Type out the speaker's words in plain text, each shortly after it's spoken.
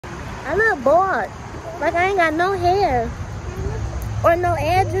I look bored. Like I ain't got no hair. Or no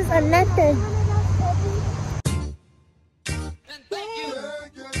edges or nothing.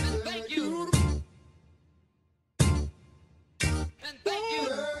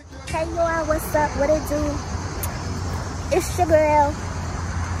 Hey y'all, what's up? What it do? It's your girl.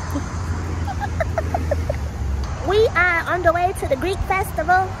 We are on the way to the Greek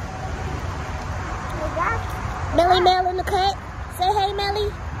festival. We got Melly Mel in the cut. Say hey,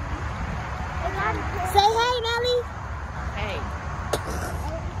 Melly. Say hey, Melly. Hey.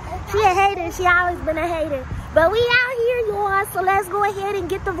 She a hater. She always been a hater. But we out here, y'all. So let's go ahead and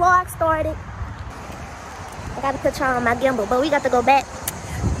get the vlog started. I got to put y'all on my gimbal, but we got to go back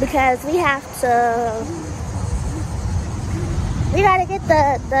because we have to. We gotta get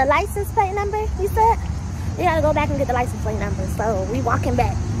the license plate number. You said we gotta go back and get the license plate number. So we walking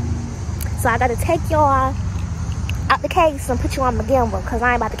back. So I gotta take y'all out the case and put you on my gimbal because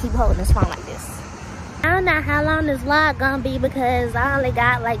I ain't about to keep holding this phone like this. I don't know how long this vlog gonna be because I only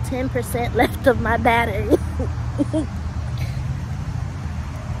got like 10% left of my battery.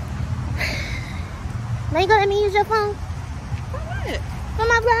 Now you gonna let me use your phone? For what? For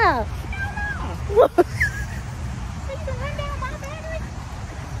my vlog. No. So you can run down my battery?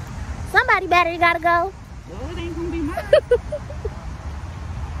 Somebody battery gotta go. Well, it ain't gonna be mine.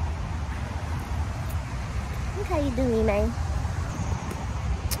 Look how you do me, man.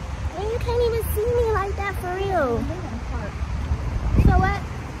 Man, you can't even see me like that for real. So what?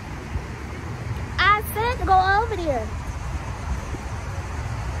 I said to go over there.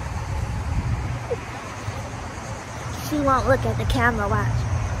 She won't look at the camera, watch.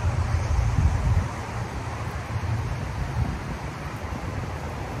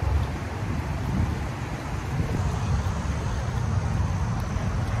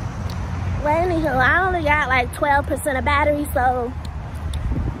 Well, anywho, I only got like 12% of battery, so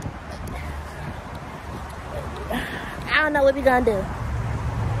I don't know what we're gonna do.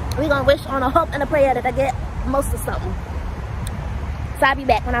 We're gonna wish on a hope and a prayer that I get most of something. So I'll be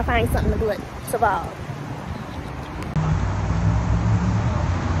back when I find something to do it to vlog.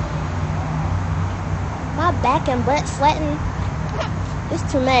 My back and butt sweating. It's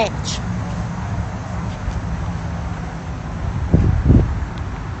too much.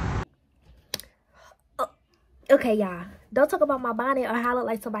 Okay, y'all. Don't talk about my bonnet or how I look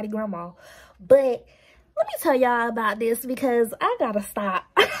like somebody's grandma. But let me tell y'all about this because I gotta stop.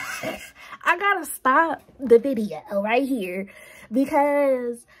 I gotta stop the video right here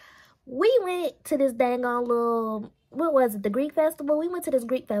because we went to this dang on little, what was it, the Greek festival? We went to this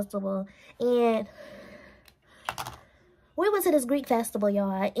Greek festival and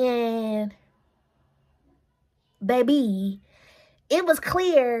y'all, and baby, it was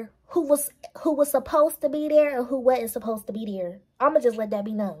clear who was supposed to be there and who wasn't supposed to be there. I'ma just let that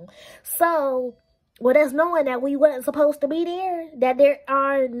be known. So, with us knowing that we wasn't supposed to be there, that there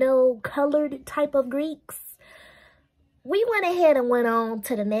are no colored type of Greeks, we went ahead and went on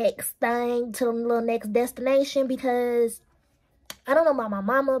to the next thing, to the little next destination, because I don't know about my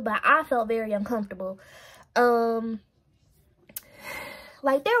mama, but I felt very uncomfortable.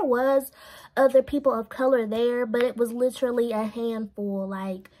 Like, there was other people of color there, but it was literally a handful,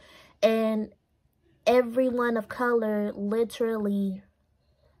 like, and everyone of color, literally,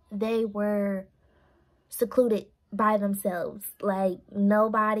 they were secluded by themselves. Like,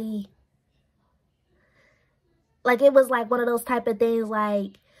 nobody, like, it was like one of those type of things,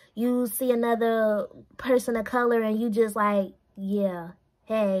 like, you see another person of color and you just like, yeah,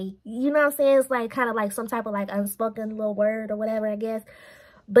 hey, you know what I'm saying? It's like kind of like some type of like unspoken little word or whatever, I guess.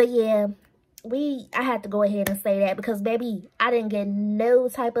 But yeah, I had to go ahead and say that because baby, I didn't get no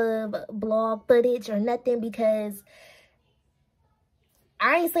type of blog footage or nothing because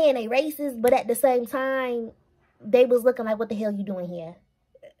I ain't saying they racist, but at the same time, they was looking like, what the hell you doing here?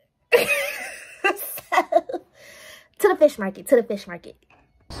 So, to the fish market, to the fish market.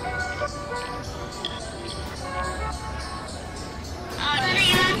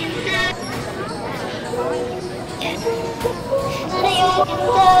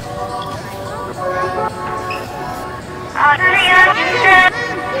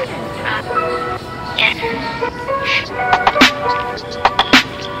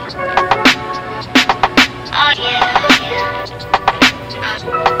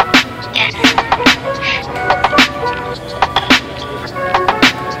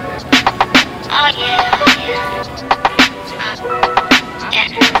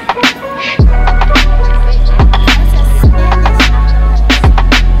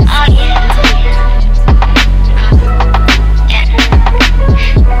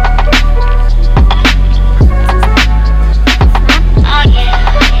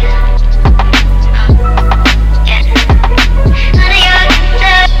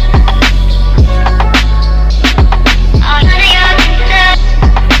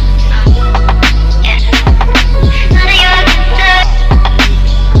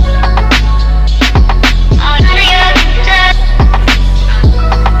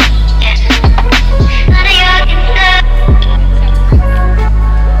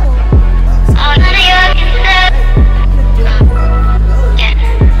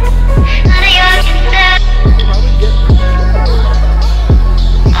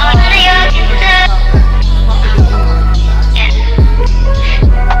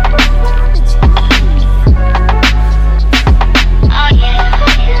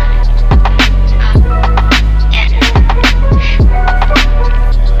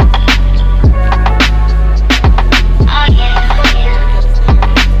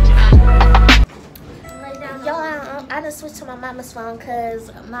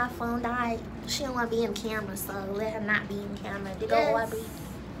 my phone died. She don't want to be in camera, so let her not be in camera. Did go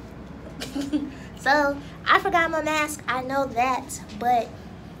So I forgot my mask. I know that, but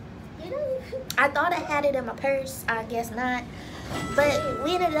I thought I had it in my purse. I guess not. But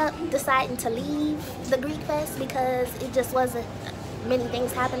we ended up deciding to leave the Greek Fest because it just wasn't many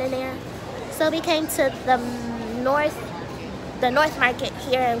things happening there. So we came to the North Market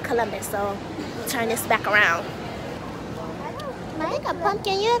here in Columbus. So we'll turn this back around. Like a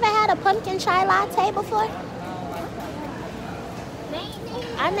pumpkin. You ever had a pumpkin chai latte before?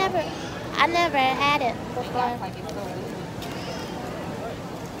 I never had it before.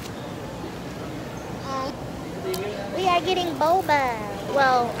 We are getting boba.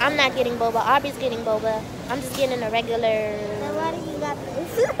 Well, I'm not getting boba. Aubrey's getting boba. I'm just getting a regular. Then why do you got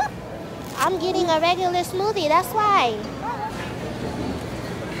this? I'm getting a regular smoothie. That's why.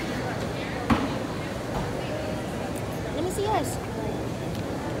 Let me see yours.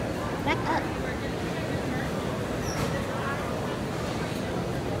 Back up.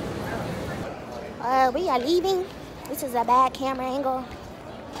 We are leaving. This is a bad camera angle.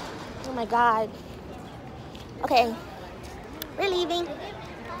 Oh my God. Okay, we're leaving.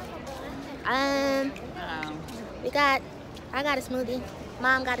 I got a smoothie.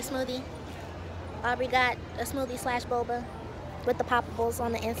 Mom got a smoothie. Aubrey got a smoothie / boba with the poppables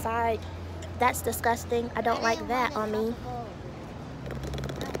on the inside. That's disgusting. I don't like that on me.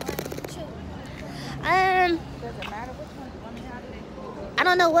 I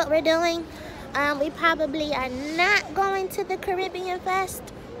don't know what we're doing. We probably are not going to the Caribbean Fest.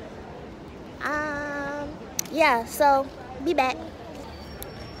 Yeah, so be back.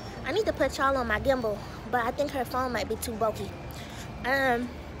 I need to put y'all on my gimbal, but I think her phone might be too bulky.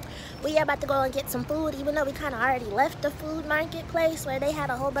 We are about to go and get some food, even though we kind of already left the food marketplace where they had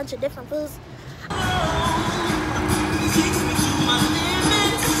a whole bunch of different foods.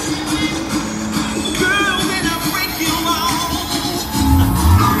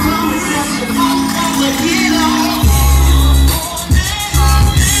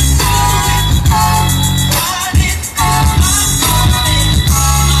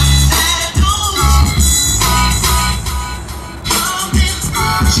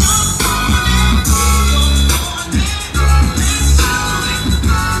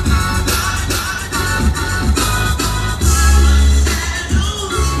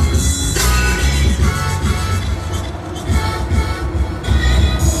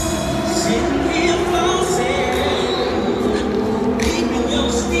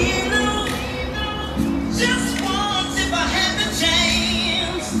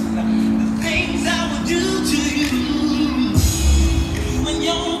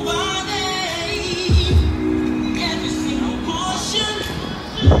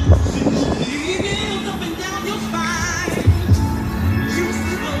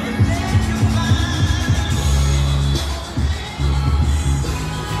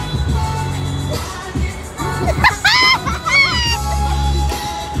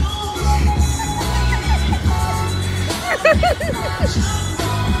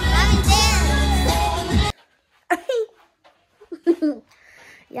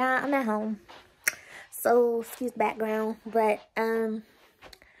 Yeah, I'm at home, so excuse background, but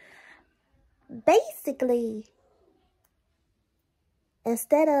basically,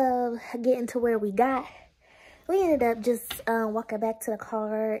 instead of getting to where we got, we ended up just walking back to the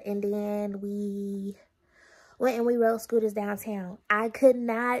car, and then we went and we rode scooters downtown. I could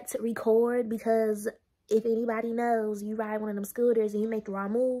not record because if anybody knows, you ride one of them scooters and you make the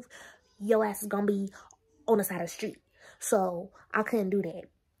wrong move, your ass is gonna be on the side of the street. So I couldn't do that,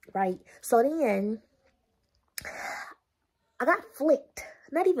 right? So then I got flicked.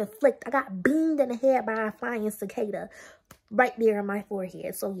 Not even flicked. I got beamed in the head by a flying cicada right there on my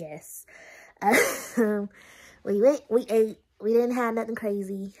forehead. So yes, we went, we ate. We didn't have nothing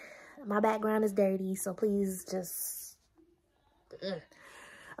crazy. My background is dirty, so please just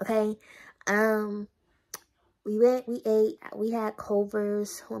okay. We went, we ate, we had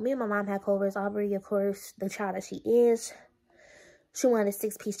Culver's. Well, me and my mom had Culver's. Aubrey, of course, the child that she is, she wanted a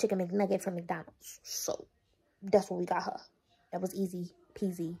 6-piece chicken McNugget from McDonald's. So that's what we got her. That was easy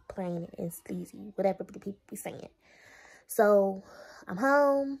peasy, plain and sleazy, whatever the people be saying. So I'm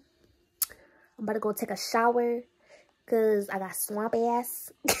home. I'm about to go take a shower because I got swamp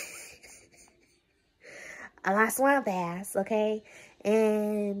ass. I got swamp ass, okay?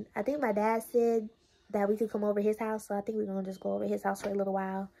 And I think my dad said that we could come over his house, so I think we're gonna just go over his house for a little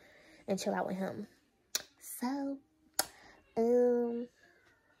while and chill out with him. So I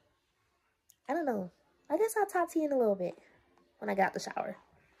don't know, I guess I'll talk to you in a little bit when I get out the shower.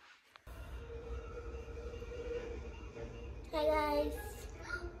 Hey guys,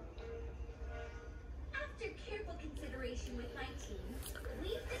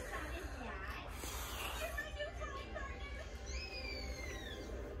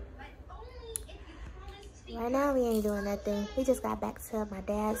 Right now we ain't doing nothing. We just got back to my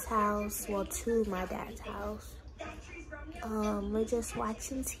dad's house. Well, to my dad's house. We're just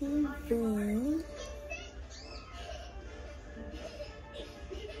watching TV.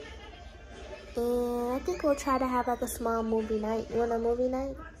 And I think we'll try to have like a small movie night. You want a movie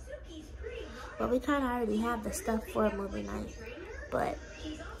night? Well, we kind of already have the stuff for a movie night. But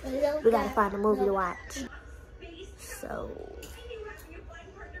we gotta find a movie to watch. So,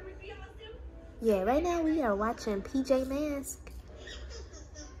 yeah, right now we are watching PJ Mask.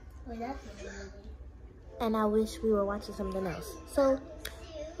 And I wish we were watching something else. So,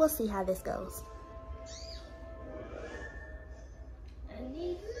 we'll see how this goes.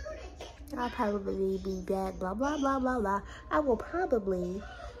 I'll probably be back, blah, blah, blah, blah, blah. I will probably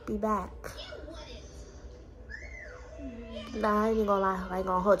be back. Nah, I ain't gonna lie. I ain't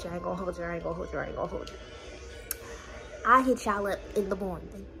gonna hold you. I ain't gonna hold you. I ain't gonna hold you. I ain't gonna hold you. I'll hit y'all up in the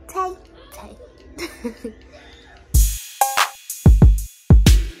morning. Tay.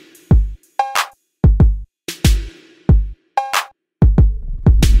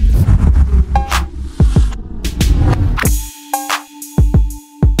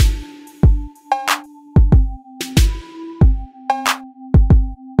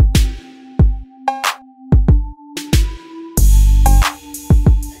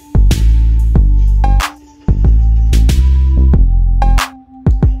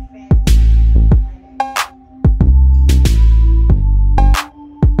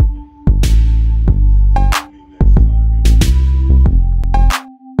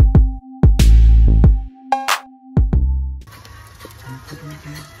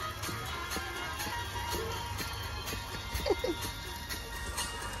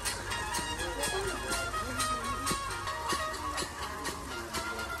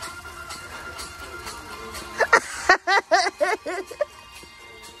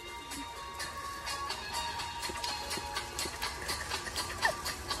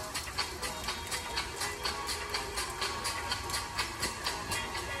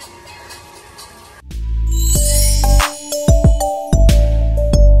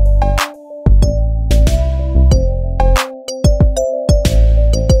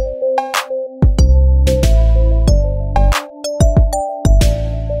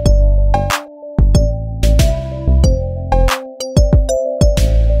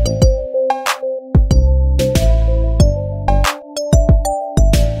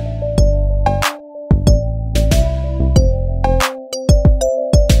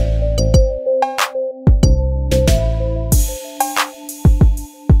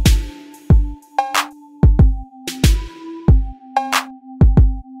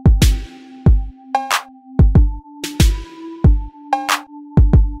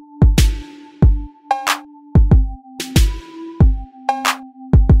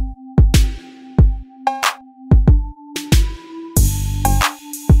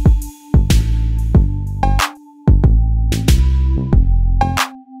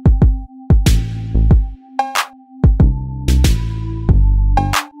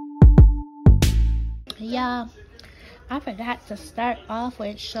 Y'all, I forgot to start off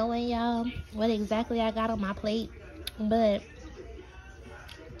with showing y'all what exactly I got on my plate, but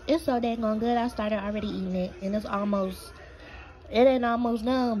it's so dang on good. I started already eating it, and it ain't almost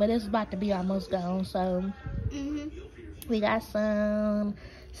done, but it's about to be almost gone. So we got some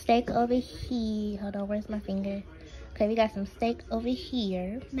steak over here. Hold on, where's my finger? Okay, we got some steak over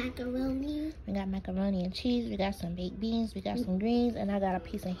here. Macaroni. We got macaroni and cheese. We got some baked beans. We got some greens, and I got a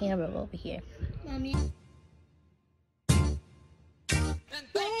piece of hamburger over here. Mommy.